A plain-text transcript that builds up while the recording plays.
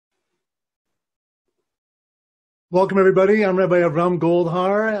Welcome, everybody. I'm Rabbi Avraham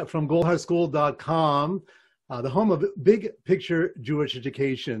Goldhar from goldharschool.com, the home of big picture Jewish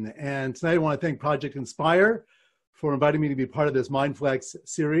education. And tonight I want to thank Project Inspire for inviting me to be part of this MindFlex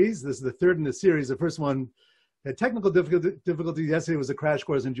series. This is the third in the series. The first one had technical difficulties. Yesterday was a crash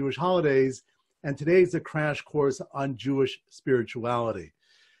course on Jewish holidays, and today is a crash course on Jewish spirituality.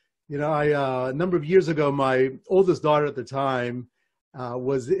 You know, a number of years ago, my oldest daughter at the time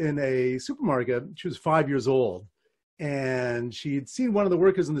was in a supermarket. She was 5 years old. And she'd seen one of the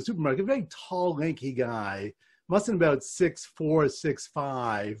workers in the supermarket, a very tall, lanky guy, must have been about 6'4",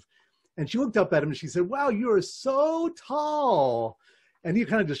 6'5". And she looked up at him and she said, "Wow, you are so tall." And he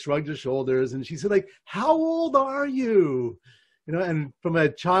kind of just shrugged his shoulders. And she said, like, "How old are you?" You know, and from a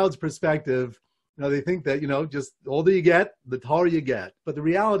child's perspective, you know, they think that, you know, just the older you get, the taller you get. But the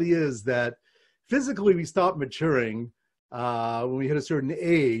reality is that physically we stop maturing when we hit a certain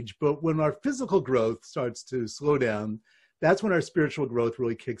age, but when our physical growth starts to slow down, that's when our spiritual growth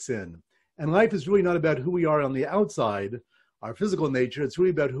really kicks in. And life is really not about who we are on the outside, our physical nature. It's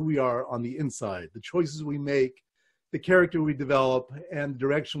really about who we are on the inside, the choices we make, the character we develop, and the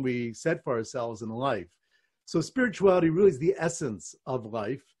direction we set for ourselves in life. So spirituality really is the essence of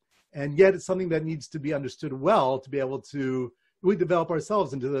life, and yet it's something that needs to be understood well to be able to really develop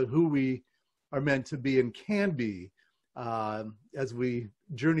ourselves into who we are meant to be and can be as we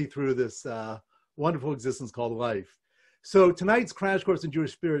journey through this wonderful existence called life. So tonight's crash course in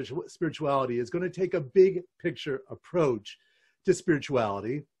Jewish spirituality is going to take a big picture approach to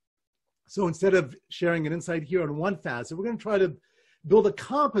spirituality. So instead of sharing an insight here on one facet, we're going to try to build a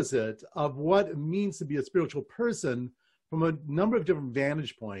composite of what it means to be a spiritual person from a number of different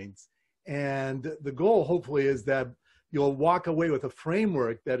vantage points. And the goal, hopefully, is that you'll walk away with a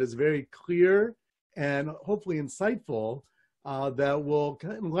framework that is very clear and hopefully insightful, that will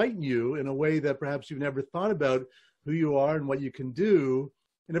kind of enlighten you in a way that perhaps you've never thought about who you are and what you can do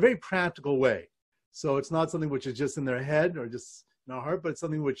in a very practical way. So it's not something which is just in their head or just in our heart, but it's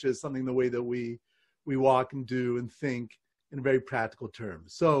something which is something the way that we walk and do and think in very practical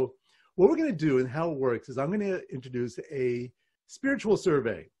terms. So what we're going to do and how it works is I'm going to introduce a spiritual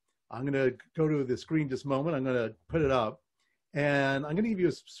survey. I'm going to go to the screen just a moment. I'm going to put it up. And I'm going to give you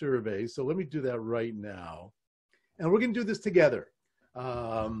a survey. So let me do that right now. And we're going to do this together.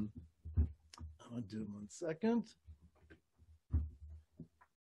 I'll do 1 second.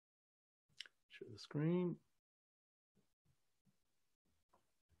 Share the screen.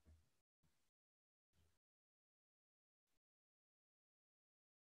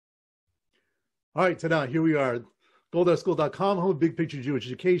 All right, so now here we are. Goldharschool.com, home of big picture Jewish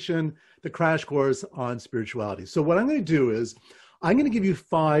education, the crash course on spirituality. So what I'm going to do is I'm going to give you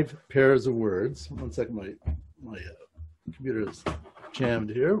 5 pairs of words. 1 second, my computer is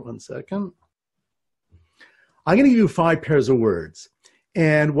jammed here. 1 second. I'm going to give you 5 pairs of words.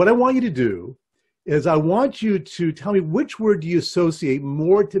 And what I want you to do is I want you to tell me which word do you associate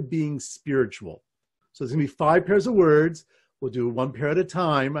more to being spiritual. So there's going to be 5 pairs of words. We'll do 1 pair at a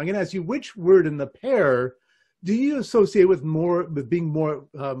time. I'm going to ask you which word in the pair do you associate being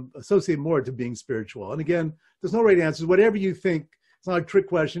more to being spiritual? And again, there's no right answers. Whatever you think, it's not a trick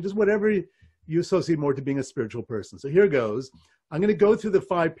question, just whatever you associate more to being a spiritual person. So here goes. I'm going to go through the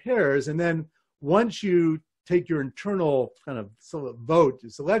 5 pairs, and then once you take your internal kind of vote, your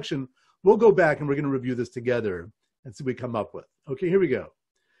selection, we'll go back and we're going to review this together and see what we come up with. Okay, here we go.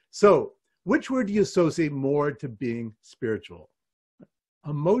 So which word do you associate more to being spiritual?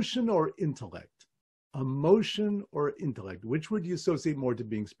 Emotion or intellect? Emotion or intellect? Which word do you associate more to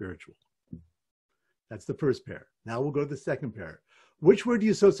being spiritual? That's the first pair. Now we'll go to the second pair. Which word do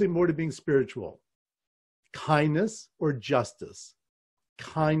you associate more to being spiritual? Kindness or justice?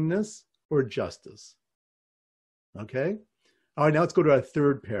 Kindness or justice? Okay. All right, now let's go to our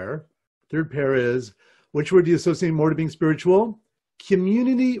third pair. Third pair is, which word do you associate more to being spiritual?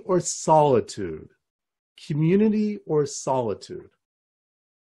 Community or solitude? Community or solitude?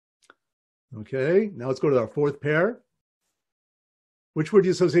 Okay, now let's go to our fourth pair. Which word do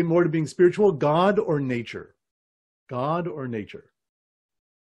you associate more to being spiritual? God or nature? God or nature?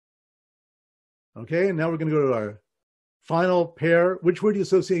 Okay, and now we're going to go to our final pair. Which word do you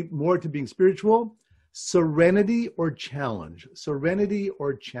associate more to being spiritual? Serenity or challenge? Serenity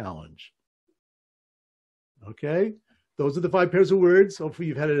or challenge? Okay, those are the 5 pairs of words. Hopefully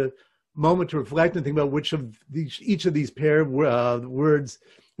you've had a moment to reflect and think about each of these pair words.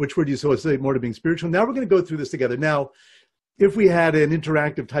 Which word do you associate more to being spiritual? Now we're going to go through this together. Now, if we had an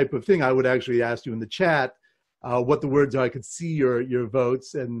interactive type of thing, I would actually ask you in the chat what the words are. I could see your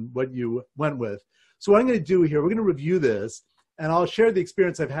votes and what you went with. So what I'm going to do here, we're going to review this, and I'll share the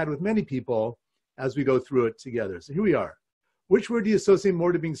experience I've had with many people as we go through it together. So here we are. Which word do you associate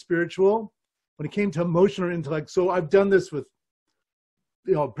more to being spiritual? When it came to emotion or intellect, so I've done this with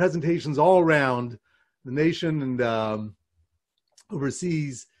presentations all around the nation and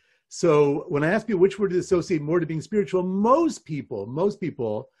overseas. So when I ask people which word do you associate more to being spiritual, most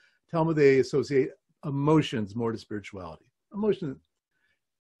people tell me they associate emotions more to spirituality. Emotion.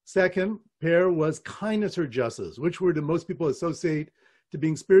 Second pair was kindness or justice. Which word do most people associate to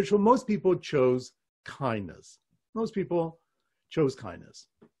being spiritual? Most people chose kindness. Most people chose kindness.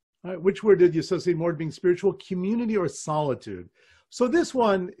 All right, which word did you associate more to being spiritual? Community or solitude? So this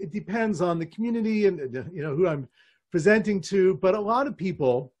one, it depends on the community and who I'm presenting to, but a lot of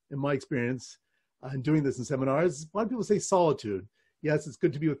people, in my experience, doing this in seminars, a lot of people say solitude. Yes, it's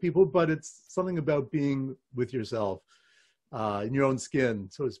good to be with people, but it's something about being with yourself, in your own skin,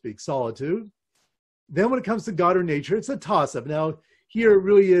 so to speak, solitude. Then when it comes to God or nature, it's a toss-up. Now, here it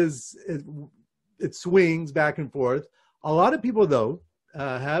really is, it swings back and forth. A lot of people, though,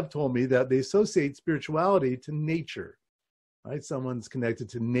 have told me that they associate spirituality to nature, right? Someone's connected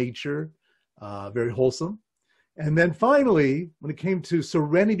to nature, very wholesome. And then finally, when it came to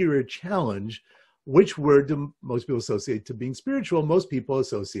serenity or challenge, which word do most people associate to being spiritual? Most people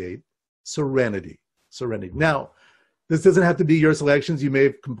associate serenity. Serenity. Now, this doesn't have to be your selections. You may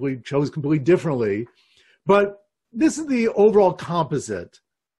have chose completely differently, but this is the overall composite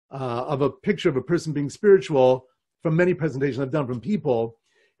of a picture of a person being spiritual from many presentations I've done from people,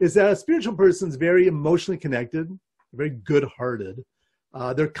 is that a spiritual person is very emotionally connected, very good-hearted.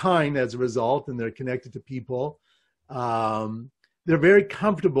 They're kind as a result, and they're connected to people. They're very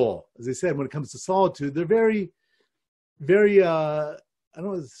comfortable. As I said, when it comes to solitude, they're very, very,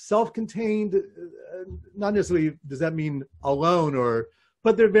 self-contained. Not necessarily does that mean alone,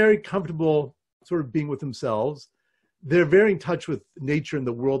 but they're very comfortable sort of being with themselves. They're very in touch with nature and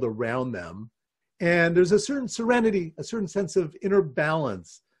the world around them. And there's a certain serenity, a certain sense of inner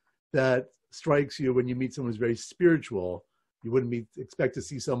balance that strikes you when you meet someone who's very spiritual. You wouldn't expect to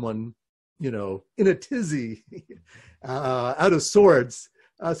see someone, in a tizzy, out of sorts.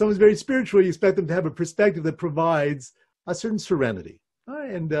 Someone's very spiritual. You expect them to have a perspective that provides a certain serenity.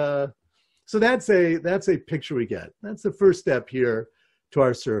 And so that's a picture we get. That's the first step here to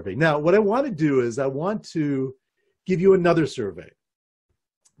our survey. Now, what I want to do is I want to give you another survey.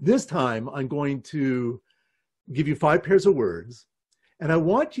 This time, I'm going to give you 5 pairs of words, and I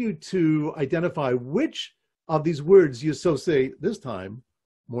want you to identify which of these words you associate this time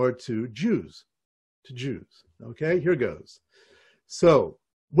more to Jews. Okay, here goes. So,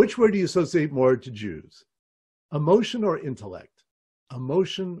 which word do you associate more to Jews? Emotion or intellect?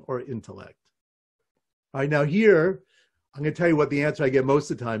 Emotion or intellect? All right, now here, I'm going to tell you what the answer I get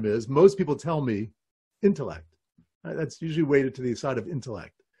most of the time is. Most people tell me intellect. All right, that's usually weighted to the side of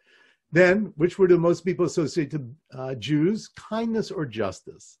intellect. Then, which word do most people associate to Jews? Kindness or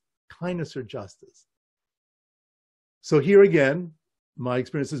justice? Kindness or justice? So here again, my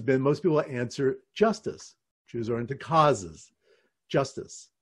experience has been most people answer justice. Jews are into causes,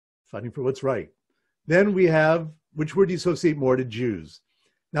 justice, fighting for what's right. Then we have, which word do you associate more to Jews?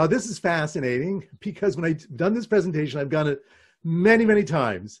 Now this is fascinating because when I've done this presentation, I've done it many, many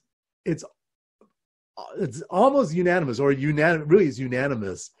times. It's almost unanimous, or really is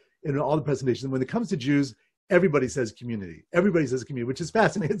unanimous in all the presentations. When it comes to Jews, everybody says community. Everybody says community, which is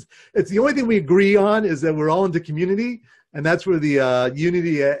fascinating. It's the only thing we agree on is that we're all into community, and that's where the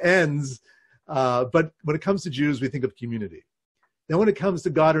unity ends. But when it comes to Jews, we think of community. Then when it comes to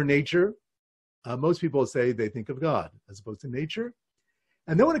God or nature, most people say they think of God as opposed to nature.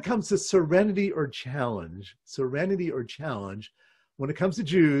 And then when it comes to serenity or challenge, when it comes to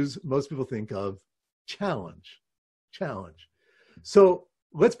Jews, most people think of challenge. So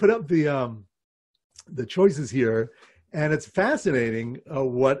let's put up the choices here, and it's fascinating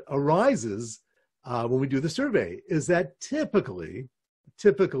what arises when we do the survey is that typically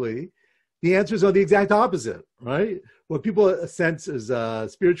the answers are the exact opposite, right? What people sense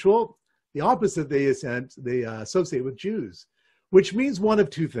as spiritual, the opposite they associate with Jews, which means one of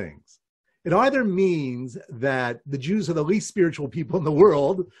two things. It either means that the Jews are the least spiritual people in the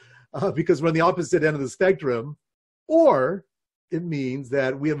world because we're on the opposite end of the spectrum, or it means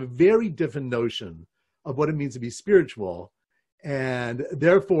that we have a very different notion of what it means to be spiritual. And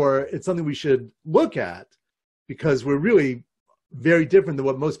therefore, it's something we should look at because we're really very different than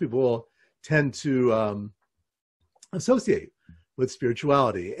what most people tend to associate with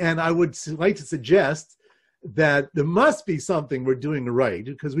spirituality. And I would like to suggest that there must be something we're doing right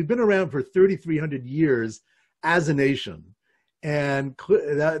because we've been around for 3,300 years as a nation. And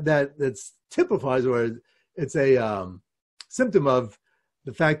that typifies, or it's a symptom of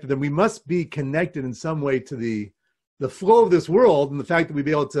the fact that then we must be connected in some way to the flow of this world, and the fact that we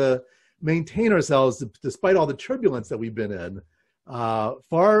be able to maintain ourselves despite all the turbulence that we've been in,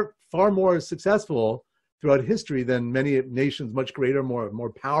 far more successful throughout history than many nations much greater,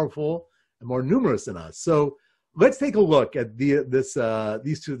 more powerful, and more numerous than us. So let's take a look at this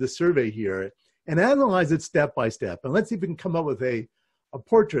survey here and analyze it step by step. And let's see if we can come up with a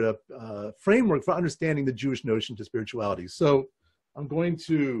portrait, a framework for understanding the Jewish notion to spirituality. So I'm going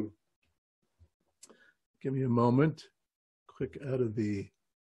to, give me a moment, click out of the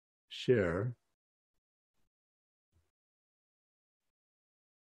share.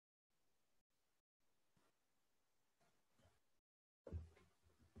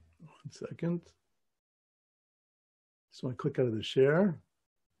 One second. Just want to click out of the share.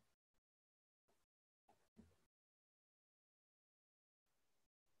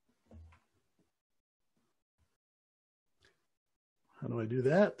 How do I do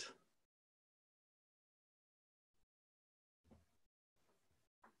that?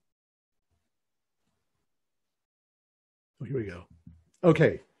 Oh, here we go.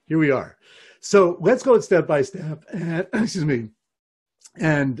 Okay, here we are. So let's go step by step and, excuse me,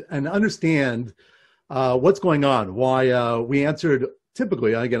 and understand what's going on, why we answered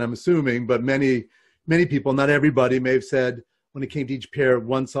typically, again, I'm assuming, but many people, not everybody, may have said when it came to each pair,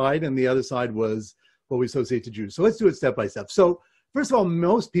 one side, and the other side was what we associate to Jews. So let's do it step by step. So first of all,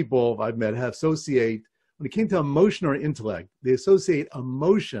 most people I've met have associate, when it came to emotion or intellect, they associate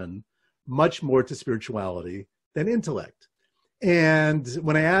emotion much more to spirituality than intellect. And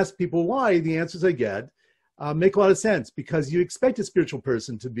when I ask people why, the answers I get make a lot of sense, because you expect a spiritual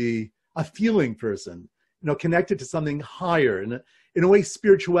person to be a feeling person, connected to something higher. And in a way,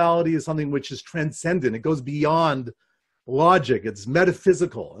 spirituality is something which is transcendent. It goes beyond logic. It's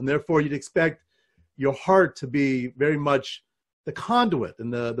metaphysical. And therefore, you'd expect your heart to be very much the conduit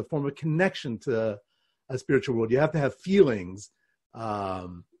and the form of connection to a spiritual world. You have to have feelings.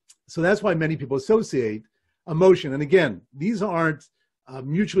 So that's why many people associate emotion. And again, these aren't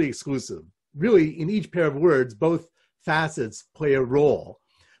mutually exclusive. Really, in each pair of words, both facets play a role.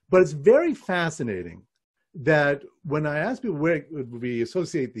 But it's very fascinating that when I ask people where we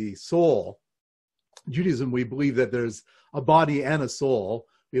associate the soul, Judaism, we believe that there's a body and a soul.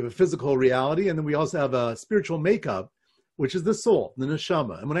 We have a physical reality, and then we also have a spiritual makeup, which is the soul, the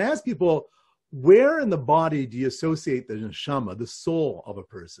neshama. And when I ask people, where in the body do you associate the neshama, the soul of a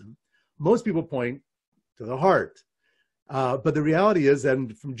person, most people point to the heart. But the reality is that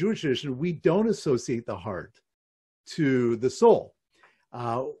from Jewish tradition, we don't associate the heart to the soul.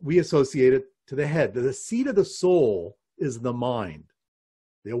 We associate it to the head. The seat of the soul is the mind.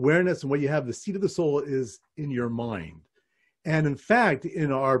 The awareness and what you have, the seat of the soul is in your mind. And in fact,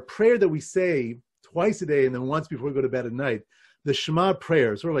 in our prayer that we say twice a day and then once before we go to bed at night, the Shema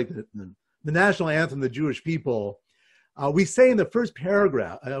prayer, sort of like the national anthem of the Jewish people, we say in the first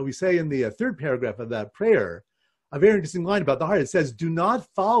paragraph, we say in the third paragraph of that prayer, a very interesting line about the heart. It says, do not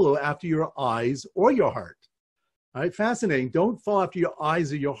follow after your eyes or your heart. All right, fascinating. Don't follow after your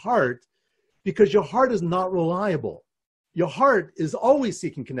eyes or your heart, because your heart is not reliable. Your heart is always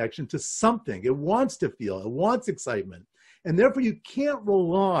seeking connection to something. It wants to feel, it wants excitement. And therefore you can't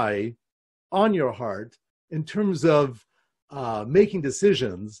rely on your heart in terms of making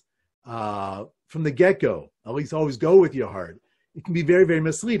decisions from the get-go. At least always go with your heart. It can be very, very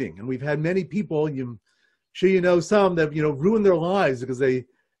misleading. And we've had many people, I'm sure you know some, that ruined their lives because they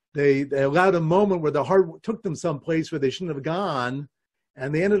allowed a moment where the heart took them someplace where they shouldn't have gone,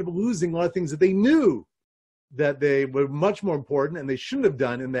 and they ended up losing a lot of things that they knew that they were much more important and they shouldn't have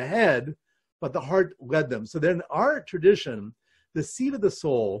done in the head, but the heart led them. So then our tradition, the seat of the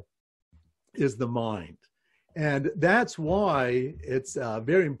soul is the mind. And that's why it's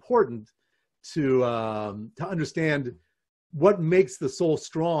very important to understand what makes the soul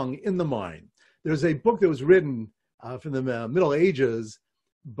strong in the mind. There's a book that was written from the Middle Ages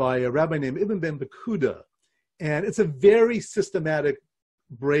by a rabbi named Ibn Ben Bakuda. And it's a very systematic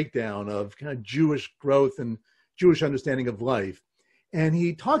breakdown of kind of Jewish growth and Jewish understanding of life. And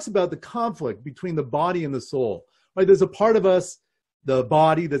he talks about the conflict between the body and the soul. Right? There's a part of us, the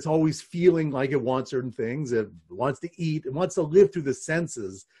body, that's always feeling like it wants certain things. It wants to eat. It wants to live through the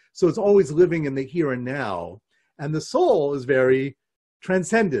senses. So it's always living in the here and now. And the soul is very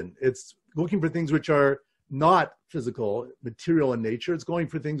transcendent. It's looking for things which are not physical, material in nature. It's going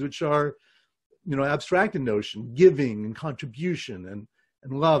for things which are, abstract in notion, giving and contribution and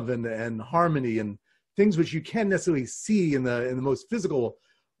love and harmony and things which you can't necessarily see in the most physical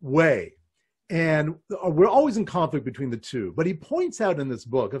way. And we're always in conflict between the two. But he points out in this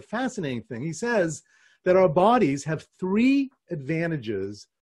book a fascinating thing. He says that our bodies have three advantages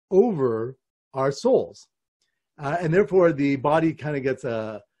over our souls. And therefore, the body kind of gets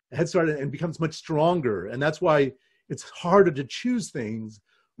a head start and becomes much stronger. And that's why it's harder to choose things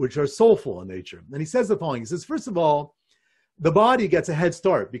which are soulful in nature. And he says the following. He says, first of all, the body gets a head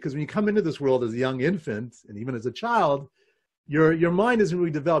start because when you come into this world as a young infant and even as a child, your mind isn't really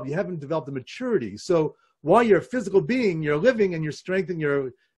developed. You haven't developed the maturity. So while you're a physical being, you're living and you're strengthening,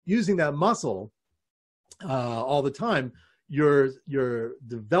 you're using that muscle all the time, your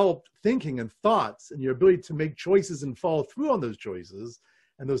developed thinking and thoughts and your ability to make choices and follow through on those choices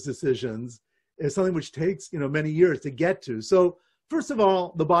and those decisions is something which takes many years to get to. So first of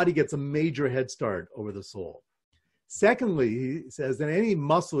all, the body gets a major head start over the soul. Secondly, he says that any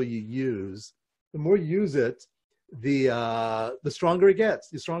muscle you use, the more you use it, the stronger it gets.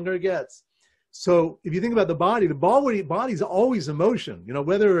 The stronger it gets. So if you think about the body's always in motion.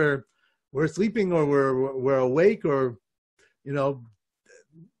 Whether we're sleeping or we're awake or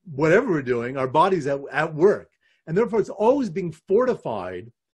whatever we're doing, our body's at work, and therefore it's always being fortified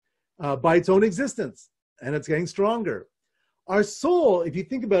by its own existence, and it's getting stronger. Our soul, if you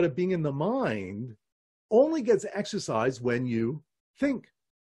think about it being in the mind, only gets exercised when you think.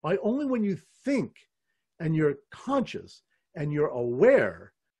 Right? Only when you think and you're conscious and you're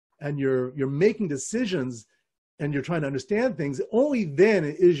aware and you're making decisions and you're trying to understand things, only then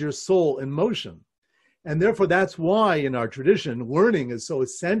is your soul in motion. And therefore, that's why in our tradition, learning is so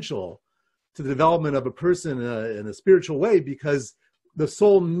essential to the development of a person in a spiritual way, because the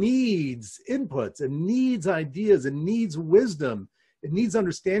soul needs inputs and needs ideas and needs wisdom. It needs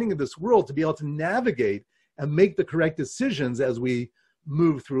understanding of this world to be able to navigate and make the correct decisions as we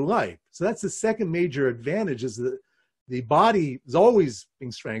move through life. So that's the second major advantage, is that the body is always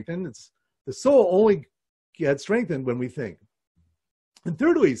being strengthened. The soul only gets strengthened when we think. And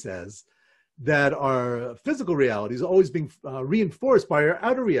thirdly, he says that our physical reality is always being reinforced by our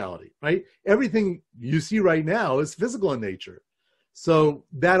outer reality, right? Everything you see right now is physical in nature. So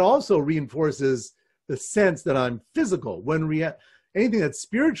that also reinforces the sense that I'm physical. When anything that's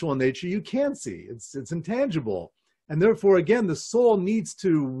spiritual in nature, you can't see. It's intangible. And therefore, again, the soul needs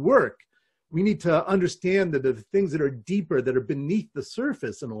to work. We need to understand that the things that are deeper, that are beneath the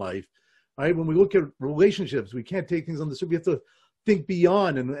surface in life, right? When we look at relationships, we can't take things on the surface. We have to think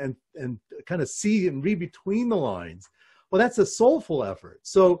beyond and kind of see and read between the lines. Well, that's a soulful effort.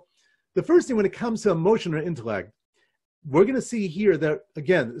 So the first thing when it comes to emotion or intellect, we're going to see here that,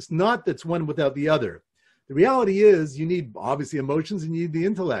 again, it's not that's one without the other. The reality is you need, obviously, emotions and you need the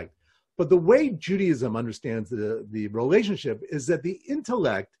intellect. But the way Judaism understands the relationship is that the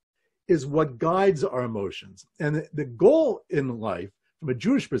intellect is what guides our emotions. And the goal in life, from a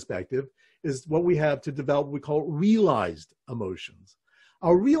Jewish perspective, is what we have to develop what we call realized emotions.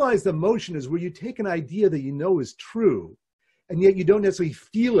 A realized emotion is where you take an idea that you know is true, and yet you don't necessarily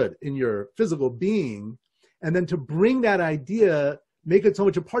feel it in your physical being, and then to bring that idea, make it so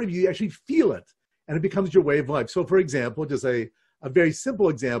much a part of you, you actually feel it, and it becomes your way of life. So for example, just a very simple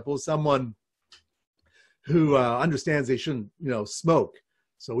example, someone who understands they shouldn't, smoke.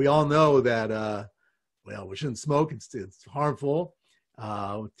 So we all know that, we shouldn't smoke. It's harmful,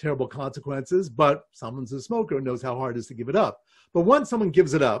 with terrible consequences, but someone's a smoker and knows how hard it is to give it up. But once someone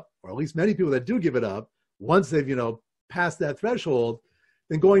gives it up, or at least many people that do give it up, once they've, passed that threshold,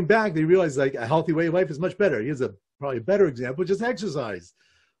 then going back, they realize like a healthy way of life is much better. Here's probably a better example, just exercise.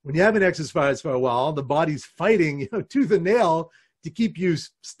 When you haven't exercised for a while, the body's fighting, tooth and nail to keep you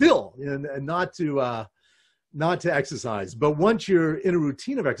still and not to exercise. But once you're in a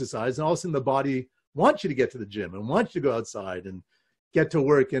routine of exercise, and all of a sudden the body wants you to get to the gym and wants you to go outside and get to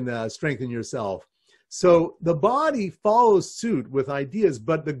work and strengthen yourself. So the body follows suit with ideas,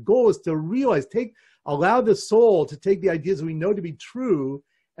 but the goal is to realize, allow the soul to take the ideas we know to be true,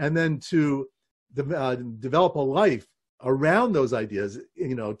 and then to develop a life around those ideas,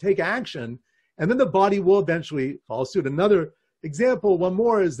 take action, and then the body will eventually follow suit. Another example, one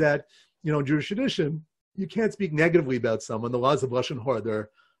more, is that, in Jewish tradition, you can't speak negatively about someone. The laws of Lashon Hara, they're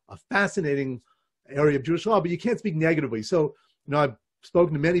a fascinating area of Jewish law, but you can't speak negatively. So, I've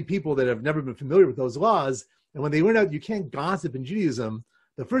spoken to many people that have never been familiar with those laws, and when they learn out you can't gossip in Judaism,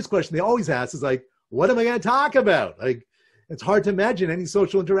 the first question they always ask is like, what am I going to talk about? Like, it's hard to imagine any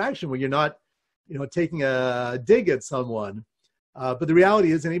social interaction where you're not, taking a dig at someone. But the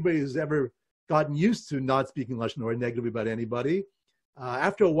reality is, anybody who's ever gotten used to not speaking Lashon Hara negatively about anybody,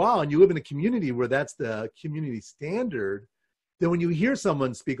 after a while, and you live in a community where that's the community standard, then when you hear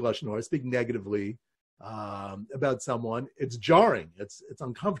someone speak Lashon Hara, speak negatively about someone, it's jarring, it's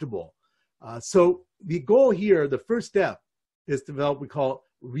uncomfortable. So the goal here, the first step, is to develop what we call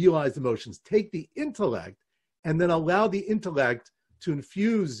realized emotions. Take the intellect and then allow the intellect to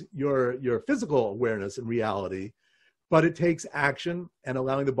infuse your physical awareness and reality, but it takes action and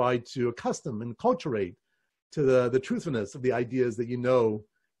allowing the body to accustom and acculturate to the truthfulness of the ideas that you know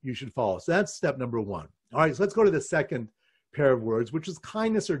you should follow. So that's step number one. All right, so let's go to the second pair of words, which is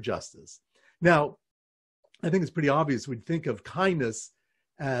kindness or justice. Now, I think it's pretty obvious we'd think of kindness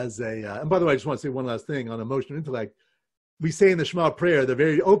as and by the way, I just want to say one last thing on emotional intellect. We say in the Shema prayer, the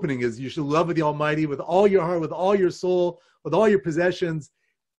very opening is you should love the Almighty with all your heart, with all your soul, with all your possessions.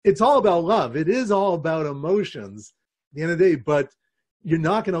 It's all about love. It is all about emotions at the end of the day, but you're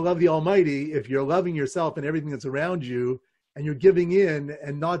not going to love the Almighty if you're loving yourself and everything that's around you and you're giving in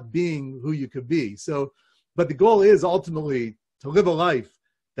and not being who you could be. So, but the goal is ultimately to live a life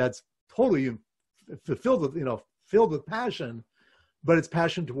that's totally fulfilled with, filled with passion, but it's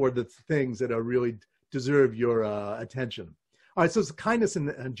passion toward the things that are really deserve your attention. All right, so it's kindness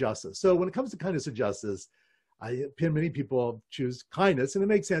and justice. So when it comes to kindness and justice, many people choose kindness, and it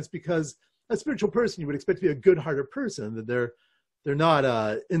makes sense because a spiritual person you would expect to be a good-hearted person, that they're not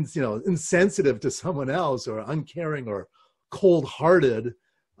insensitive to someone else or uncaring or cold-hearted.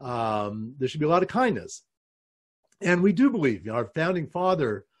 There should be a lot of kindness, and we do believe our founding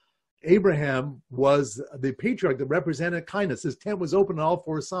father Abraham was the patriarch that represented kindness. His tent was open on all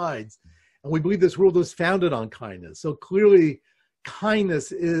four sides. And we believe this world was founded on kindness. So clearly,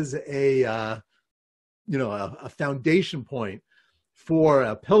 kindness is a foundation point for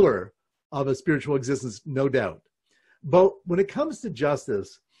a pillar of a spiritual existence, no doubt. But when it comes to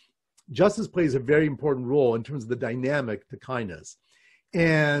justice, justice plays a very important role in terms of the dynamic to kindness.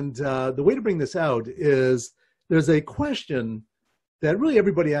 And the way to bring this out is there's a question that really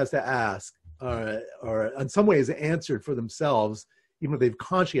everybody has to ask, or in some ways answered for themselves, even if they've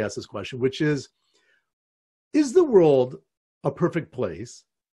consciously asked this question, which is the world a perfect place?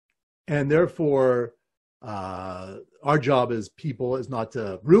 And therefore, our job as people is not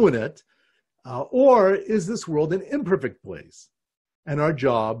to ruin it, or is this world an imperfect place? And our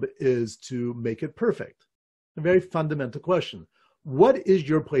job is to make it perfect. A very fundamental question. What is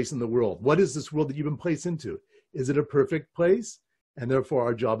your place in the world? What is this world that you've been placed into? Is it a perfect place? And therefore,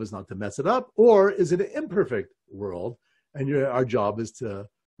 our job is not to mess it up? Or is it an imperfect world? And our job is to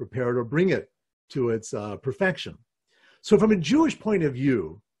repair it or bring it to its perfection. So from a Jewish point of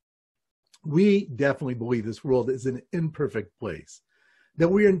view, we definitely believe this world is an imperfect place, that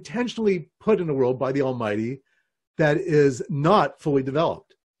we are intentionally put in a world by the Almighty that is not fully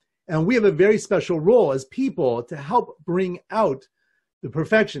developed. And we have a very special role as people to help bring out the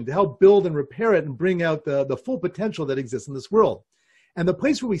perfection, to help build and repair it and bring out the full potential that exists in this world. And the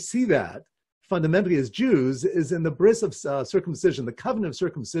place where we see that fundamentally as Jews is in the bris of circumcision, the covenant of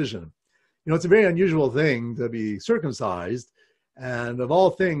circumcision. It's a very unusual thing to be circumcised. And of all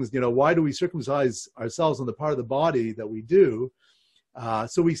things, why do we circumcise ourselves on the part of the body that we do?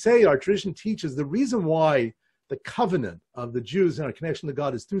 So we say our tradition teaches the reason why the covenant of the Jews and our connection to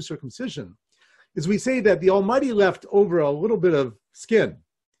God is through circumcision is we say that the Almighty left over a little bit of skin.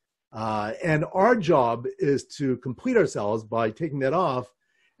 And our job is to complete ourselves by taking that off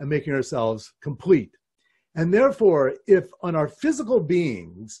and making ourselves complete. And therefore, if on our physical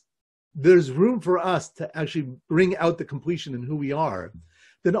beings, there's room for us to actually bring out the completion in who we are,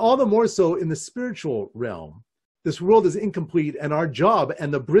 then all the more so in the spiritual realm, this world is incomplete, and our job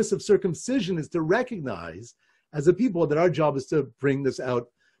and the bris of circumcision is to recognize as a people that our job is to bring this out,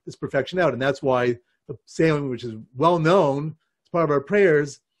 this perfection out. And that's why the saying, which is well known, it's part of our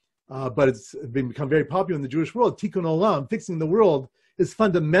prayers, but it's become very popular in the Jewish world, Tikkun Olam, fixing the world, is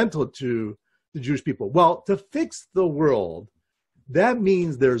fundamental to the Jewish people. Well, to fix the world, that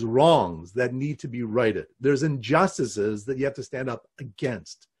means there's wrongs that need to be righted. There's injustices that you have to stand up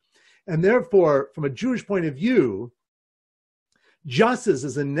against. And therefore, from a Jewish point of view, justice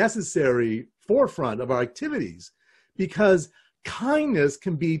is a necessary forefront of our activities because kindness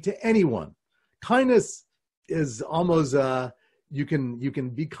can be to anyone. Kindness is almost, you can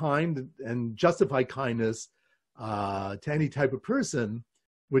be kind and justify kindness to any type of person,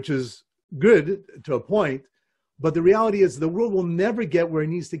 which is good to a point. But the reality is the world will never get where it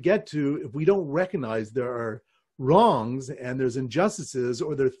needs to get to if we don't recognize there are wrongs and there's injustices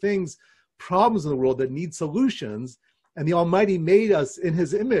or there are things, problems in the world that need solutions. And the Almighty made us in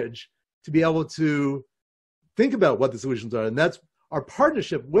his image to be able to think about what the solutions are. And that's our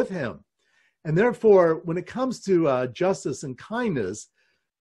partnership with him. And therefore, when it comes to justice and kindness,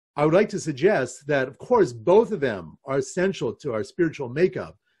 I would like to suggest that, of course, both of them are essential to our spiritual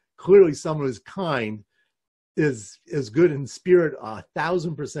makeup. Clearly, someone who's kind is good in spirit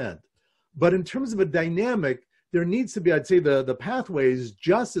 1,000%. But in terms of a dynamic, there needs to be, I'd say the pathways,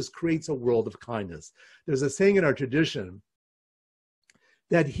 justice creates a world of kindness. There's a saying in our tradition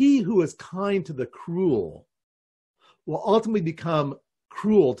that he who is kind to the cruel will ultimately become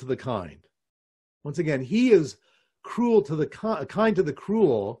cruel to the kind. Once again, he is cruel to the kind to the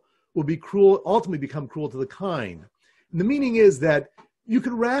cruel will be cruel, ultimately become cruel to the kind. And the meaning is that you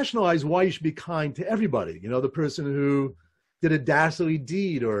can rationalize why you should be kind to everybody. You know, the person who did a dastardly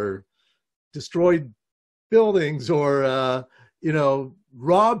deed or destroyed buildings or,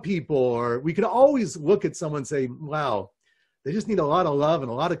 rob people, or we could always look at someone and say, wow, they just need a lot of love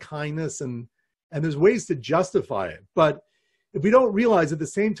and a lot of kindness, and there's ways to justify it. But if we don't realize at the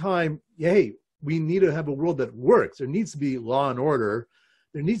same time, hey, we need to have a world that works. There needs to be law and order.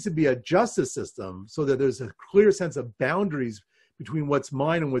 There needs to be a justice system so that there's a clear sense of boundaries between what's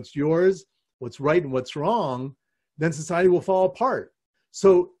mine and what's yours, what's right and what's wrong, then society will fall apart.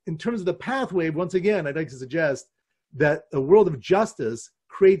 So in terms of the pathway, once again, I'd like to suggest that a world of justice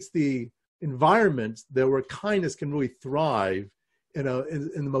creates the environment that where kindness can really thrive in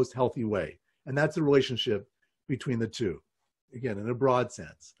the most healthy way. And that's the relationship between the two, again, in a broad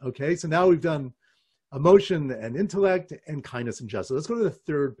sense. Okay, so now we've done emotion and intellect and kindness and justice. Let's go to the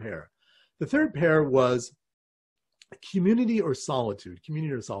third pair. The third pair was community or solitude.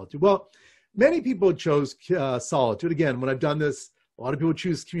 Community or solitude. Well, many people chose solitude. Again, when I've done this, a lot of people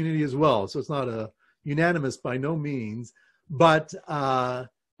choose community as well. So it's not a unanimous by no means, but a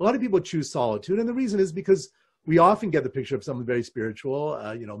lot of people choose solitude. And the reason is because we often get the picture of someone very spiritual,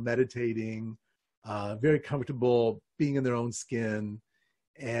 meditating, very comfortable being in their own skin.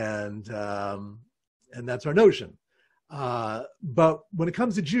 And that's our notion. But when it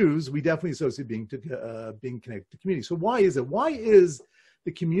comes to Jews, we definitely associate being connected to community. So why is it? Why is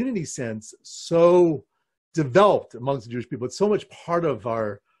the community sense so developed amongst the Jewish people? It's so much part of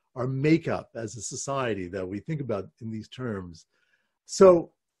our makeup as a society that we think about in these terms.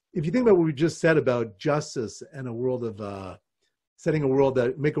 So if you think about what we just said about justice and a world of setting a world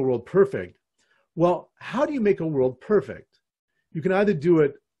that make a world perfect, well, how do you make a world perfect? You can either do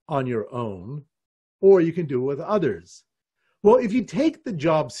it on your own, or you can do it with others. Well, if you take the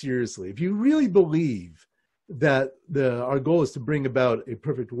job seriously, if you really believe that our goal is to bring about a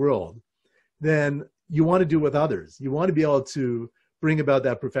perfect world, then you want to do it with others. You want to be able to bring about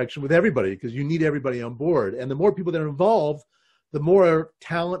that perfection with everybody, because you need everybody on board. And the more people that are involved, the more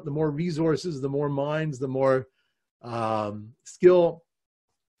talent, the more resources, the more minds, the more skill,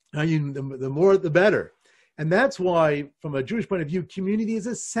 the more, the better. And that's why, from a Jewish point of view, community is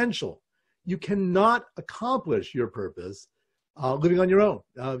essential. You cannot accomplish your purpose living on your own,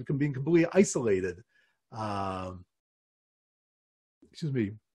 being completely isolated.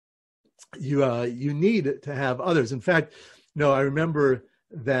 You need to have others. In fact, I remember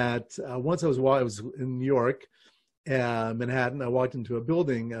that once I was in New York, Manhattan. I walked into a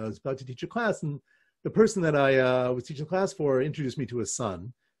building. I was about to teach a class, and the person that I was teaching a class for introduced me to his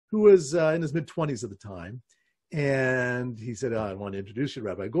son, who was in his mid-20s at the time. And he said, I want to introduce you to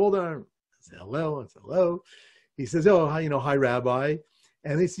Rabbi Goldhar. I said, hello. I said, hello. He says, hi, Rabbi.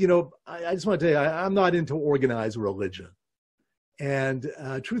 And he said, I just want to tell you, I'm not into organized religion. And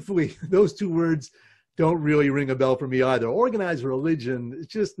truthfully, those two words don't really ring a bell for me either. Organized religion, it's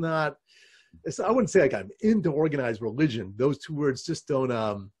just not, I wouldn't say like I'm into organized religion. Those two words just don't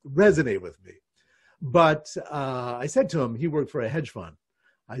resonate with me. But I said to him, he worked for a hedge fund.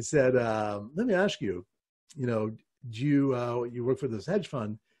 I said, let me ask you, do you work for this hedge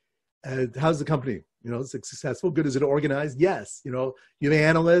fund? How's the company? Is it successful? Good? Is it organized? Yes. You have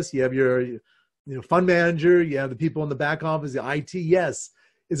analysts, you have your fund manager, you have the people in the back office, the IT. Yes.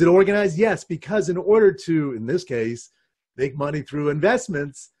 Is it organized? Yes. Because in order to, in this case, make money through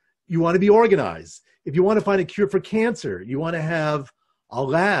investments, you want to be organized. If you want to find a cure for cancer, you want to have a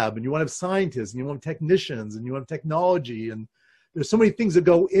lab, and you want to have scientists, and you want technicians, and you want technology. And there's so many things that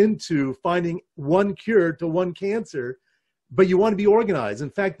go into finding one cure to one cancer, but you want to be organized. In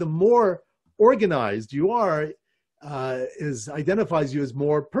fact, the more organized you are, identifies you as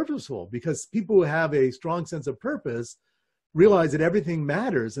more purposeful, because people who have a strong sense of purpose realize that everything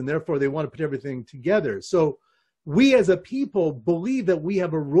matters, and therefore they want to put everything together. So we as a people believe that we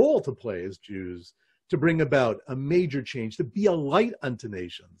have a role to play as Jews to bring about a major change, to be a light unto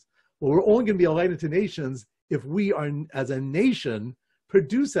nations. Well, we're only going to be a light unto nations if we are, as a nation,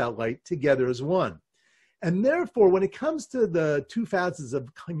 produce that light together as one. And therefore, when it comes to the two facets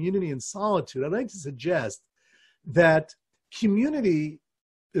of community and solitude, I'd like to suggest that community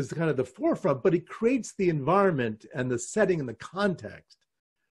is kind of the forefront, but it creates the environment and the setting and the context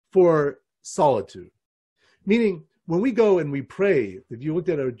for solitude. Meaning, when we go and we pray, if you looked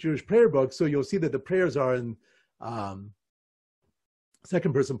at our Jewish prayer book, so you'll see that the prayers are in um,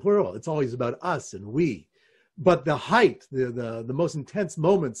 second person plural. It's always about us and we. But the height, the most intense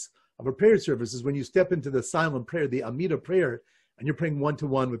moments of a prayer service is when you step into the silent prayer, the Amida prayer, and you're praying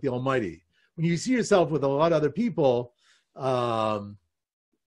one-to-one with the Almighty. When you see yourself with a lot of other people,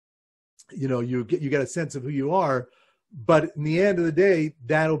 you get a sense of who you are, but in the end of the day,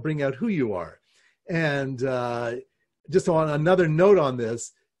 that'll bring out who you are. And just on another note on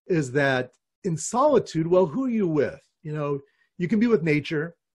this is that in solitude, well, who are you with? You can be with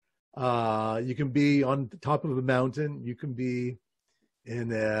nature. You can be on the top of a mountain. You can be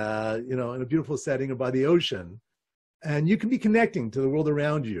in a beautiful setting or by the ocean, and you can be connecting to the world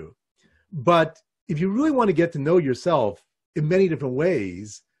around you. But if you really want to get to know yourself in many different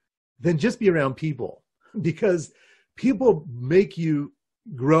ways, then just be around people, because people make you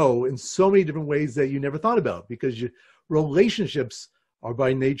grow in so many different ways that you never thought about, because your relationships are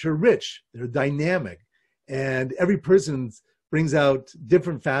by nature rich, they're dynamic, and every person brings out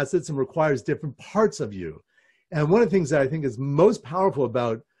different facets and requires different parts of you. And one of the things that I think is most powerful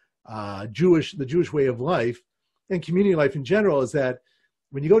about the Jewish way of life and community life in general is that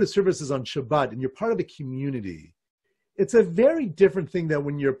when you go to services on Shabbat and you're part of a community, it's a very different thing than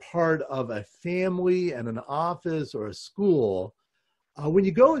when you're part of a family and an office or a school. When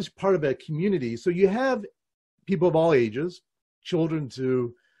you go as part of a community, so you have people of all ages, children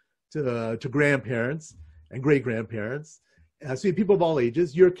to grandparents and great-grandparents. So you have people of all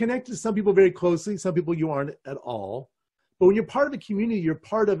ages. You're connected to some people very closely, some people you aren't at all. But when you're part of a community, you're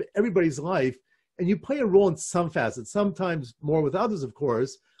part of everybody's life, and you play a role in some facets, sometimes more with others, of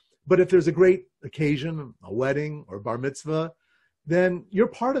course. But if there's a great occasion, a wedding or bar mitzvah, then you're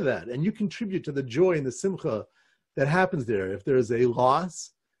part of that, and you contribute to the joy and the simcha that happens there. If there's a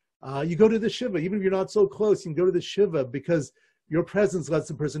loss, you go to the shiva. Even if you're not so close, you can go to the shiva, because your presence lets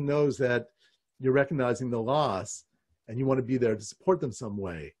the person knows that you're recognizing the loss, and you want to be there to support them some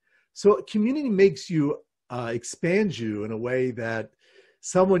way. So community makes you, expands you in a way that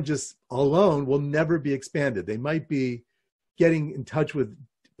someone just alone will never be expanded. They might be getting in touch with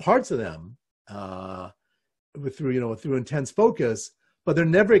parts of them through intense focus, but they're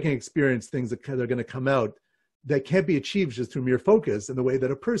never going to experience things that are going to come out that can't be achieved just through mere focus in the way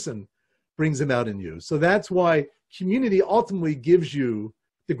that a person brings them out in you. So that's why community ultimately gives you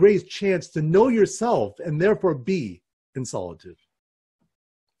the greatest chance to know yourself and therefore be in solitude.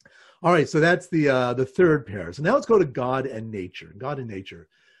 All right, so that's the third pair. So now let's go to God and nature. God and nature.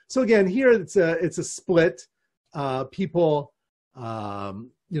 So again, here it's a split. People,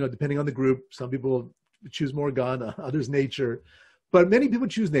 depending on the group, some people choose more God, others nature, but many people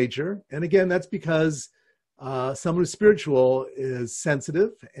choose nature. And again, that's because someone who's spiritual is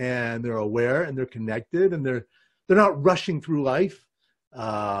sensitive, and they're aware, and they're connected, and they're not rushing through life.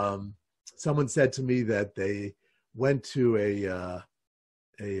 Someone said to me that they went to a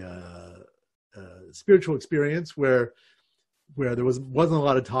spiritual experience where there wasn't a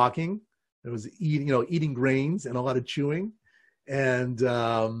lot of talking. There was eating grains and a lot of chewing, and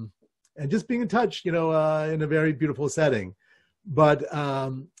just being in touch, in a very beautiful setting. But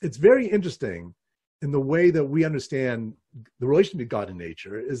it's very interesting in the way that we understand the relation to God and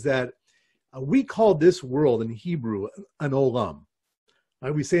nature is that we call this world in Hebrew an olam.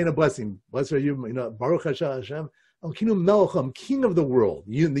 Right? We say in a blessing, blessed are you, Baruch Hashem, Elkeinu Melech, King of the world,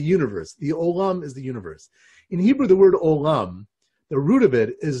 the universe. The olam is the universe. In Hebrew, the word olam, the root of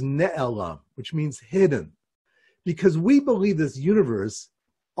it is ne'elam, which means hidden, because we believe this universe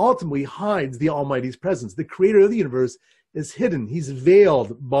ultimately hides the Almighty's presence. The creator of the universe is hidden. He's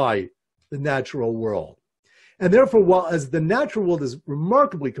veiled by the natural world. And therefore, while as the natural world is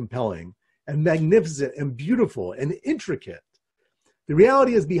remarkably compelling and magnificent and beautiful and intricate, the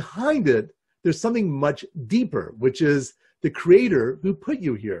reality is behind it, there's something much deeper, which is the creator who put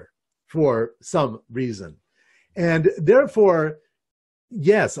you here for some reason. And therefore,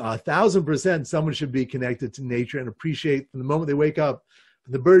 yes, 1,000% someone should be connected to nature and appreciate from the moment they wake up,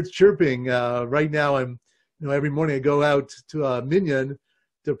 the birds chirping. Right now, every morning I go out to a minyan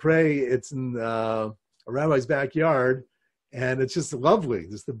to pray. It's in a rabbi's backyard, and it's just lovely.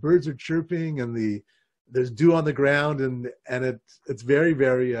 Just the birds are chirping, and there's dew on the ground, and it's very,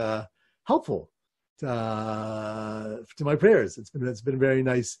 very helpful to my prayers. It's been a very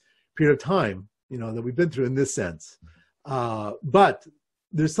nice period of time, that we've been through in this sense. But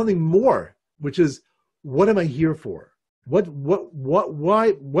there's something more, which is, what am I here for? Why?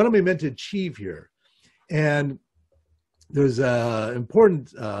 What am I meant to achieve here? And there's an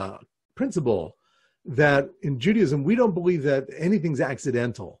important principle that in Judaism, we don't believe that anything's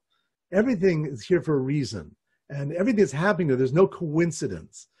accidental. Everything is here for a reason, and everything that's happening there's no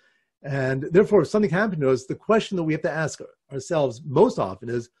coincidence. And therefore, if something happened to us, the question that we have to ask ourselves most often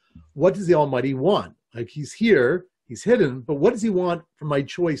is, what does the Almighty want? Like, he's here, he's hidden, but what does he want from my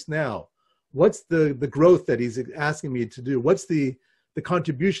choice now? What's the growth that he's asking me to do? What's the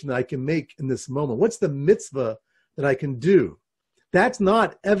contribution that I can make in this moment? What's the mitzvah that I can do? That's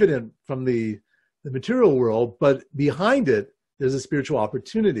not evident from the material world, but behind it, there's a spiritual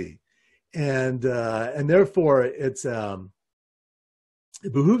opportunity. And therefore, it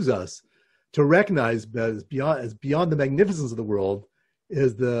behooves us to recognize as beyond the magnificence of the world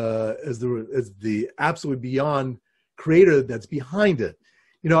is the absolute beyond creator that's behind it.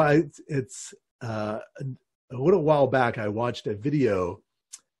 You know, a little while back, I watched a video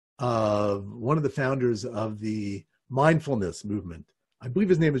of one of the founders of the mindfulness movement. I believe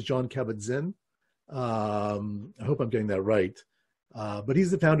his name is John Kabat-Zinn. I hope I'm getting that right. But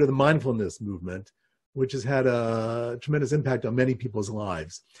he's the founder of the mindfulness movement, which has had a tremendous impact on many people's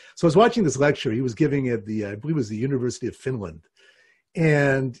lives. So I was watching this lecture. He was giving at I believe it was the University of Finland.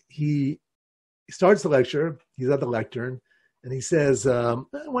 And he starts the lecture. He's at the lectern. And he says, I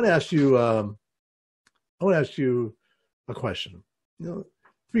want to ask you a question. You know,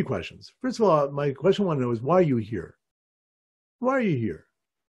 3 questions. First of all, my question I want to know is, why are you here? Why are you here?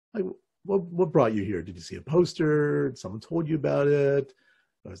 Like, what brought you here? Did you see a poster? Someone told you about it?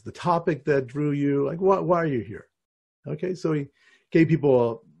 Was the topic that drew you? Like, why are you here? Okay, so he gave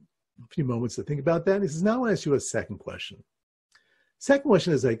people a few moments to think about that. And he says, now I want to ask you a second question. Second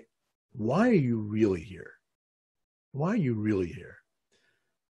question is like, why are you really here? Why are you really here?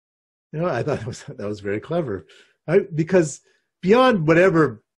 You know, I thought that was very clever, right? Because beyond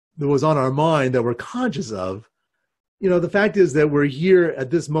whatever that was on our mind that we're conscious of, you know, the fact is that we're here at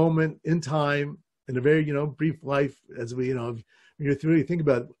this moment in time in a very, brief life, as we, when you're through, you think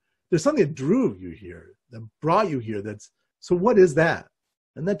about it, there's something that drew you here, that brought you here. So what is that?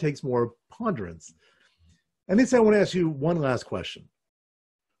 And that takes more ponderance. And then I want to ask you one last question.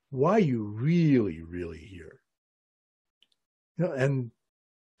 Why are you really, really here? You know, and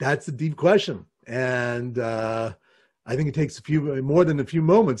that's a deep question. And I think it takes more than a few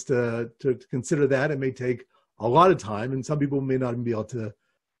moments to consider that. It may take a lot of time, and some people may not even be able to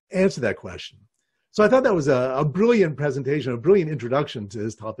answer that question. So I thought that was a brilliant presentation, a brilliant introduction to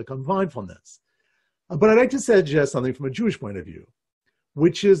this topic on mindfulness. But I'd like to suggest something from a Jewish point of view,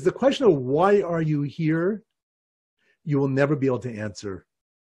 which is the question of why are you here, you will never be able to answer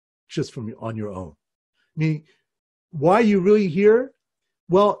just on your own. I mean, why are you really here?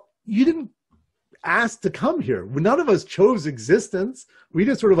 Well, you didn't ask to come here. None of us chose existence. We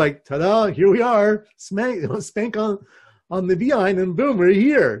just sort of like, ta-da, here we are, spank on the behind, and boom, we're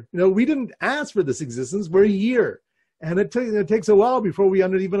here. You know, we didn't ask for this existence, we're here. And it takes a while before we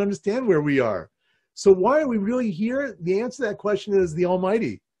even understand where we are. So why are we really here? The answer to that question is the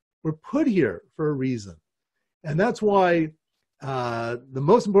Almighty. We're put here for a reason. And that's why the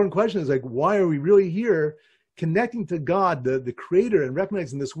most important question is like, why are we really here? Connecting to God, the creator, and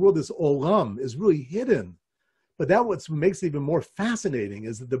recognizing this world, this olam, is really hidden. But that what makes it even more fascinating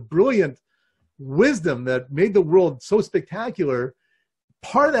is that the brilliant wisdom that made the world so spectacular,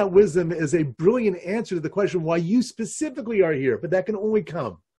 part of that wisdom is a brilliant answer to the question why you specifically are here. But that can only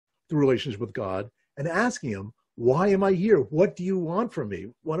come through relationship with God and asking him, why am I here? What do you want from me?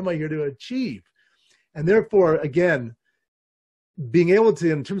 What am I here to achieve? And therefore, again, being able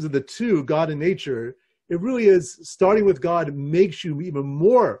to, in terms of the two, God and nature, it really is starting with God makes you even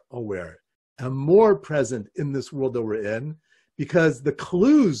more aware and more present in this world that we're in, because the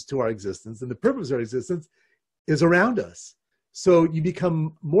clues to our existence and the purpose of our existence is around us. So you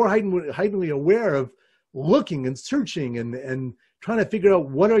become more heightenedly aware of looking and searching and trying to figure out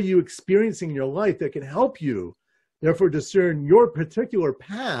what are you experiencing in your life that can help you, therefore discern your particular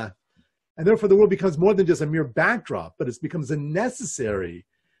path. And therefore the world becomes more than just a mere backdrop, but it becomes a necessary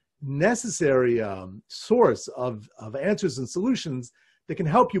source of answers and solutions that can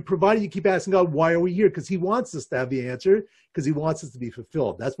help you, provided you keep asking God, why are we here? Because he wants us to have the answer, because he wants us to be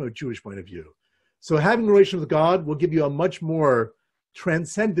fulfilled. That's my Jewish point of view. So having a relationship with God will give you a much more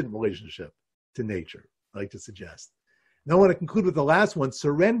transcendent relationship to nature, I like to suggest. Now I want to conclude with the last one,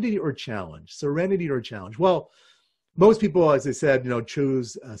 serenity or challenge. Serenity or challenge. Well, most people, as I said,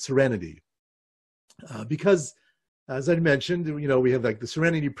 choose serenity because, as I mentioned, we have like the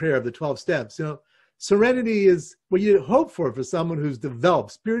serenity prayer of the 12 steps. Serenity is what you hope for someone who's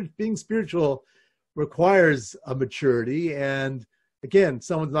developed. Being spiritual requires a maturity, and again,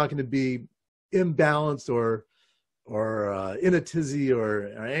 someone's not going to be imbalanced or in a tizzy or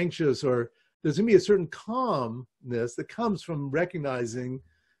anxious, or there's going to be a certain calmness that comes from recognizing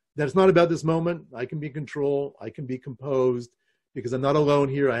that it's not about this moment. I can be in control. I can be composed. because I'm not alone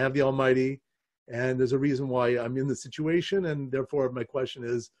here. I have the Almighty, and there's a reason why I'm in this situation. And therefore, my question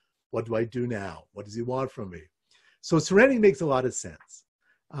is, what do I do now? What does he want from me? So serenity makes a lot of sense.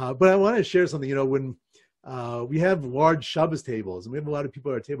 But I want to share something, when we have large Shabbos tables and we have a lot of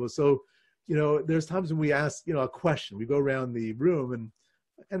people at our table. So, there's times when we ask, a question. We go around the room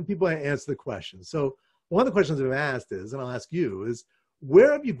and people answer the question. So one of the questions I've asked is, and I'll ask you, is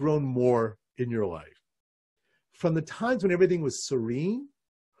where have you grown more in your life? From the times when everything was serene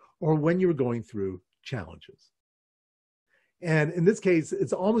or when you were going through challenges? And in this case,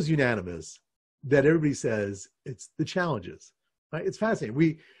 it's almost unanimous that everybody says it's the challenges, right? It's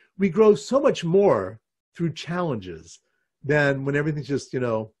fascinating. We grow so much more through challenges than when everything's just,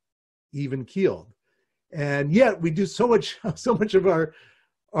 even keeled. And yet we do so much of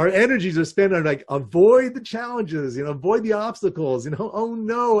our energies are spent on like, avoid the challenges, avoid the obstacles, oh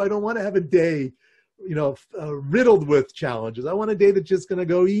no, I don't want to have a day, riddled with challenges. I want a day that's just going to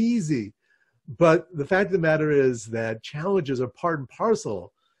go easy. But the fact of the matter is that challenges are part and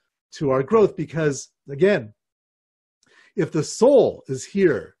parcel to our growth, because again, if the soul is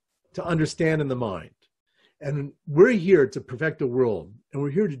here to understand in the mind, and we're here to perfect the world, and we're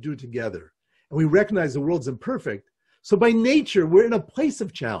here to do it together, and we recognize the world's imperfect, so by nature, we're in a place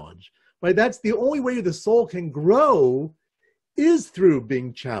of challenge, right? That's the only way the soul can grow is through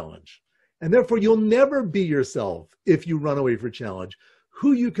being challenged. And therefore, you'll never be yourself if you run away from challenge.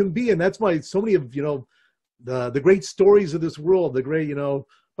 Who you can be, and that's why so many of, the great stories of this world, the great,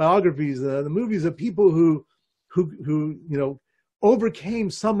 biographies, the movies of people who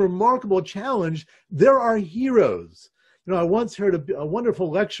overcame some remarkable challenge, there are heroes. I once heard a wonderful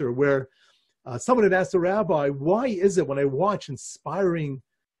lecture where someone had asked the rabbi, why is it when I watch inspiring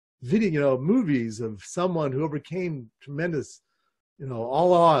movies of someone who overcame tremendous,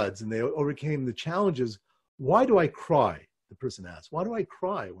 all odds, and they overcame the challenges, why do I cry? The person asked, why do I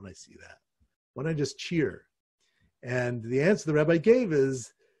cry when I see that? Why don't I just cheer? And the answer the rabbi gave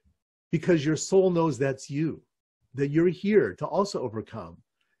is, because your soul knows that's you, that you're here to also overcome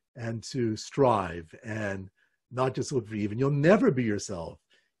and to strive and not just look for evil. You'll never be yourself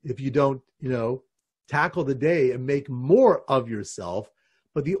if you don't, tackle the day and make more of yourself.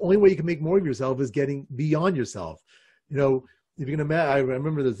 But the only way you can make more of yourself is getting beyond yourself. If you can imagine, I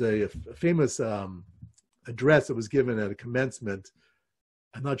remember there's a famous address that was given at a commencement.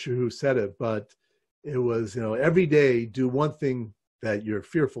 I'm not sure who said it, but it was, every day do one thing that you're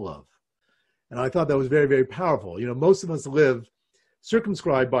fearful of. And I thought that was very, very powerful. Most of us live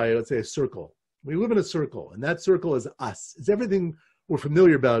circumscribed by, let's say, a circle. We live in a circle, and that circle is us. It's everything we're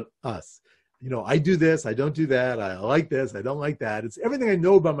familiar about us. I do this, I don't do that, I like this, I don't like that. It's everything I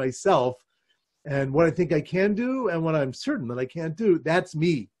know about myself and what I think I can do and what I'm certain that I can't do. That's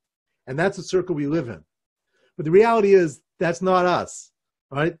me. And that's the circle we live in. But the reality is that's not us,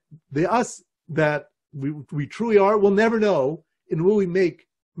 right? The us that we truly are, we'll never know until we make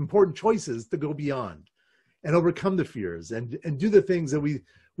important choices to go beyond and overcome the fears and do the things that we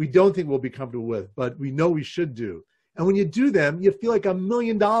don't think we'll be comfortable with, but we know we should do. And when you do them, you feel like $1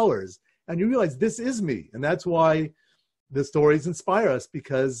 million and you realize this is me. And that's why the stories inspire us,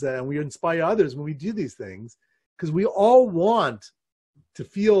 because we inspire others when we do these things, because we all want to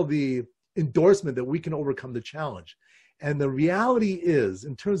feel the endorsement that we can overcome the challenge. And the reality is,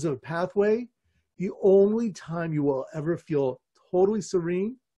 in terms of a pathway, the only time you will ever feel totally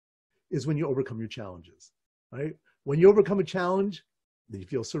serene is when you overcome your challenges, right? When you overcome a challenge, then you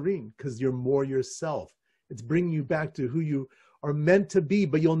feel serene because you're more yourself. It's bringing you back to who you are meant to be,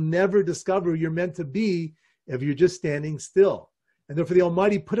 but you'll never discover who you're meant to be if you're just standing still. And therefore, the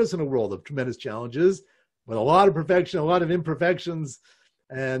Almighty put us in a world of tremendous challenges with a lot of perfection, a lot of imperfections,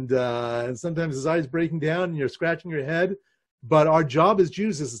 and sometimes his eyes breaking down and you're scratching your head. But our job as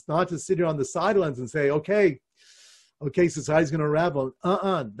Jews is not to sit here on the sidelines and say, okay, society's going to unravel.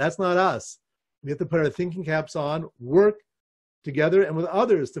 That's not us. We have to put our thinking caps on, work together and with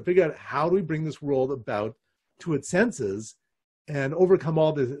others to figure out how do we bring this world about to its senses and overcome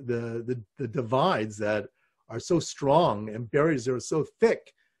all the divides that are so strong and barriers that are so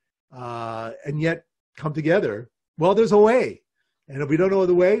thick, and yet come together. Well, there's a way. And if we don't know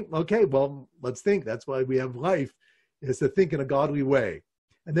the way, okay, well, let's think. That's why we have life, is to think in a godly way.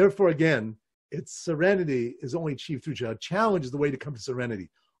 And therefore, again, its serenity is only achieved through challenge. Challenge is the way to come to serenity.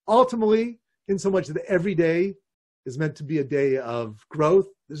 Ultimately, in so much that every day is meant to be a day of growth,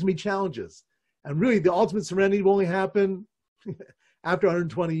 there's going to be challenges. And really, the ultimate serenity will only happen after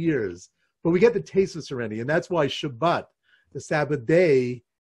 120 years. But we get the taste of serenity. And that's why Shabbat, the Sabbath day,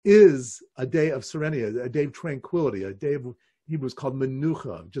 is a day of serenity, a day of tranquility, a day of Hebrew is called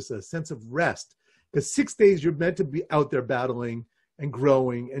menucha, just a sense of rest. Because 6 days you're meant to be out there battling and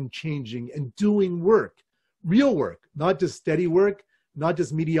growing and changing and doing work, real work, not just steady work, not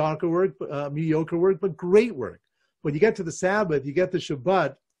just mediocre work, but great work. When you get to the Sabbath, you get the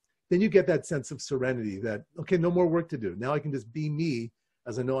Shabbat, then you get that sense of serenity that, okay, no more work to do. Now I can just be me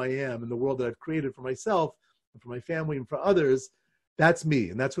as I know I am in the world that I've created for myself and for my family and for others. That's me.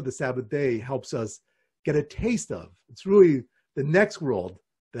 And that's what the Sabbath day helps us get a taste of. It's really the next world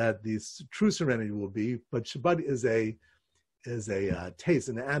that the true serenity will be, but Shabbat is a taste,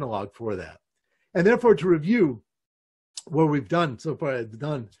 an analog for that. And therefore, to review what we've done so far,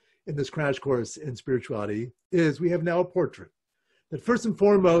 in this crash course in spirituality, is we have now a portrait that first and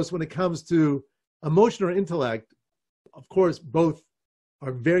foremost, when it comes to emotion or intellect, of course, both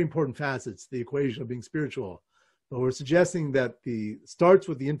are very important facets to the equation of being spiritual. But we're suggesting that starts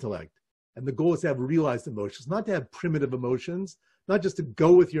with the intellect, and the goal is to have realized emotions, not to have primitive emotions, not just to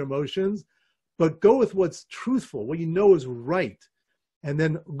go with your emotions, but go with what's truthful, what you know is right, and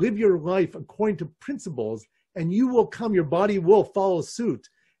then live your life according to principles, and your body will follow suit.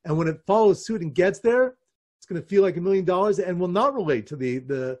 And when it follows suit and gets there, it's going to feel like $1 million and will not relate to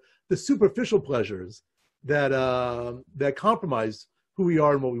the superficial pleasures that compromise who we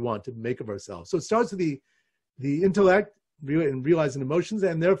are and what we want to make of ourselves. So it starts with the intellect and realizing emotions,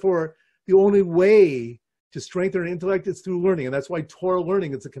 and therefore the only way to strengthen our intellect is through learning. And that's why Torah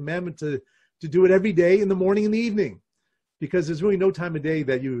learning, it's a commandment to do it every day, in the morning and the evening, because there's really no time of day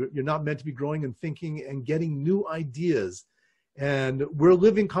that you're not meant to be growing and thinking and getting new ideas. And we're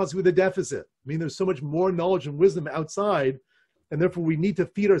living constantly with a deficit. I mean, there's so much more knowledge and wisdom outside, and therefore we need to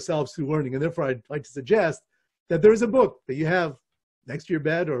feed ourselves through learning. And therefore I'd like to suggest that there is a book that you have next to your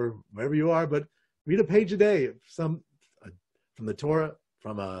bed or wherever you are, but read a page a day, from the Torah,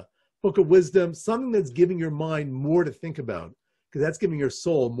 from a book of wisdom, something that's giving your mind more to think about, because that's giving your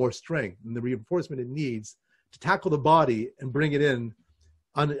soul more strength and the reinforcement it needs to tackle the body and bring it in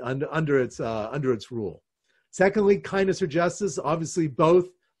under its rule. Secondly, kindness or justice. Obviously, both.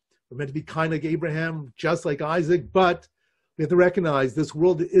 We're meant to be kind like Abraham, just like Isaac, but we have to recognize this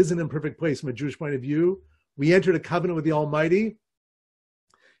world is an imperfect place from a Jewish point of view. We entered a covenant with the Almighty,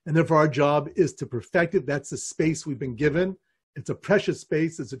 and therefore our job is to perfect it. That's the space we've been given. It's a precious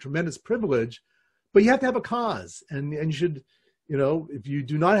space. It's a tremendous privilege, but you have to have a cause. And you should, if you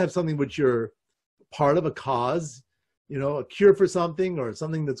do not have something which you're part of, a cause, a cure for something or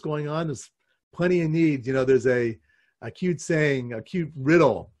something that's going on, there's plenty of needs. There's a cute saying, a cute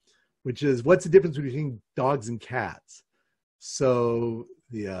riddle, which is, what's the difference between dogs and cats? So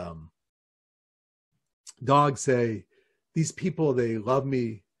the dogs say, these people, they love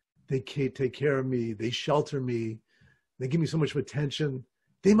me, they take care of me, they shelter me, they give me so much attention,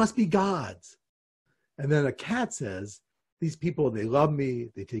 they must be gods. And then a cat says, these people, they love me,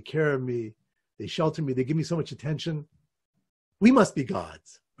 they take care of me, they shelter me, they give me so much attention, we must be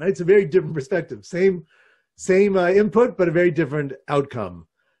gods. Right? It's a very different perspective. Same input, but a very different outcome.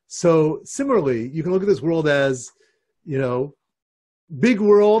 So similarly, you can look at this world as, big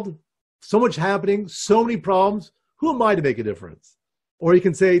world, so much happening, so many problems. Who am I to make a difference? Or you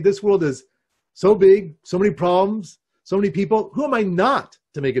can say, this world is so big, so many problems, so many people. Who am I not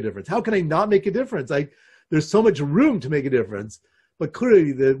to make a difference? How can I not make a difference? There's so much room to make a difference, but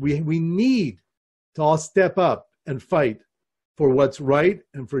clearly that we need to all step up and fight for what's right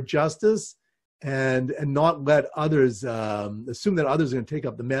and for justice, and not let others assume that others are going to take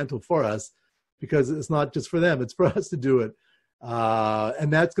up the mantle for us, because it's not just for them, it's for us to do it.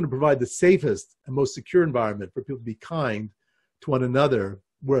 And that's going to provide the safest and most secure environment for people to be kind to one another,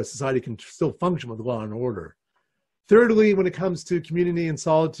 where a society can still function with law and order. Thirdly, when it comes to community and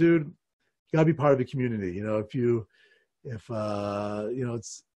solitude, you got to be part of a community.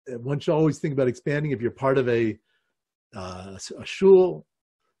 One should always think about expanding. If you're part of a shul,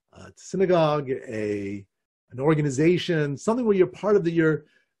 a synagogue, an organization, something where you're part of you're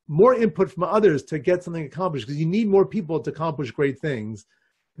more input from others to get something accomplished, because you need more people to accomplish great things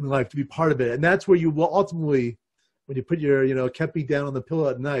in life, to be part of it. And that's where you will ultimately, when you put your, kepi down on the pillow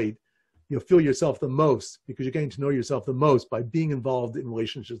at night, you'll feel yourself the most, because you're getting to know yourself the most by being involved in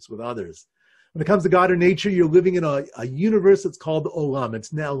relationships with others. When it comes to God or nature, you're living in a universe that's called Olam. It's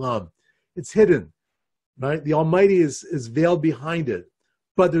Ne'elam. It's hidden, right? The Almighty is veiled behind it.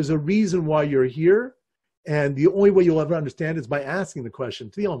 But there's a reason why you're here. And the only way you'll ever understand is by asking the question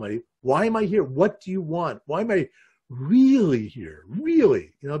to the Almighty, why am I here? What do you want? Why am I really here?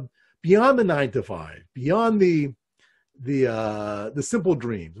 Really, beyond the 9 to 5, beyond the simple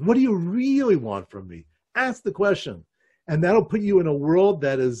dreams. What do you really want from me? Ask the question. And that'll put you in a world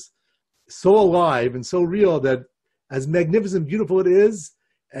that is so alive and so real, that as magnificent, beautiful it is,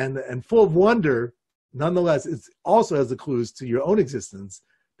 and full of wonder, nonetheless, it also has the clues to your own existence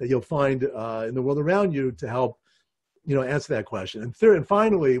that you'll find in the world around you to help, answer that question. And third, and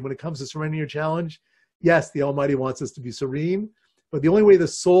finally, when it comes to surrendering your challenge, yes, the Almighty wants us to be serene, but the only way the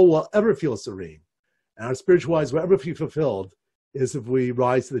soul will ever feel serene and our spiritual lives will ever be fulfilled is if we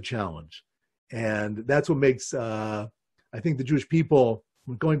rise to the challenge. And that's what makes, I think, the Jewish people,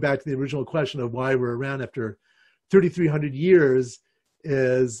 going back to the original question of why we're around after 3,300 years,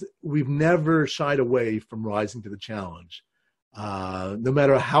 is we've never shied away from rising to the challenge. No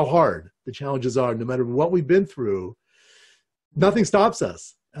matter how hard the challenges are, no matter what we've been through, nothing stops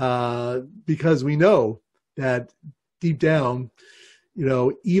us because we know that deep down,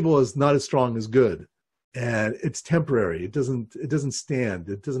 evil is not as strong as good, and it's temporary. It doesn't stand.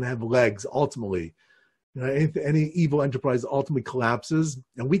 It doesn't have legs. Ultimately, any evil enterprise ultimately collapses,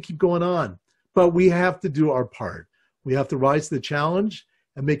 and we keep going on. But we have to do our part. We have to rise to the challenge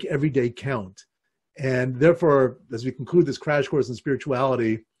and make every day count. And therefore, as we conclude this crash course in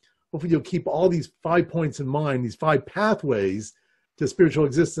spirituality, hopefully you'll keep all these 5 points in mind, these 5 pathways to spiritual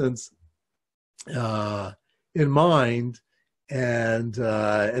existence in mind, and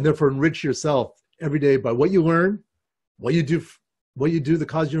therefore enrich yourself every day by what you learn, what you do, the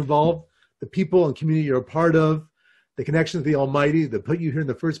cause you're involved, the people and community you're a part of, the connection to the Almighty that put you here in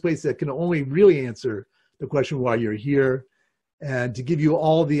the first place, that can only really answer the question why you're here, and to give you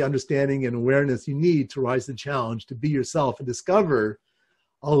all the understanding and awareness you need to rise to the challenge, to be yourself and discover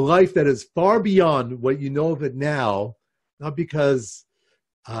a life that is far beyond what you know of it now, not because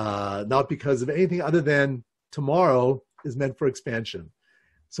of anything other than tomorrow is meant for expansion.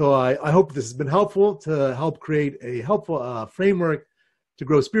 So I hope this has been helpful to help create a helpful framework to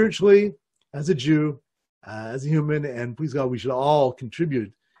grow spiritually as a Jew, as a human, and please God, we should all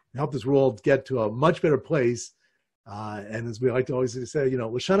contribute and help this world get to a much better place. And as we like to always say,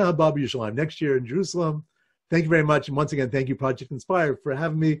 L'Shana Haba B'Yerushalayim, next year in Jerusalem. Thank you very much. And once again, thank you, Project Inspire, for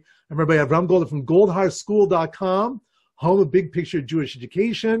having me. I'm Rabbi Avraham Goldhar from GoldharSchool.com, home of Big Picture Jewish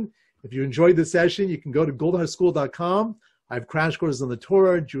Education. If you enjoyed this session, you can go to GoldharSchool.com. I have crash courses on the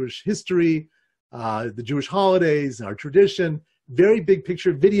Torah, Jewish history, the Jewish holidays, our tradition, very big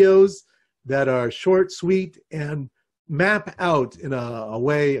picture videos that are short, sweet, and map out in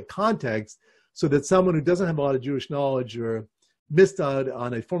a context, so that someone who doesn't have a lot of Jewish knowledge or missed out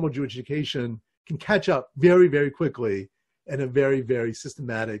on a formal Jewish education can catch up very, very quickly in a very, very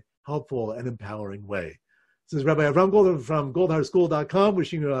systematic, helpful, and empowering way. This is Rabbi Avraham Goldhar from GoldharSchool.com,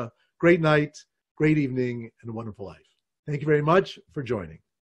 wishing you a great night, great evening, and a wonderful life. Thank you very much for joining.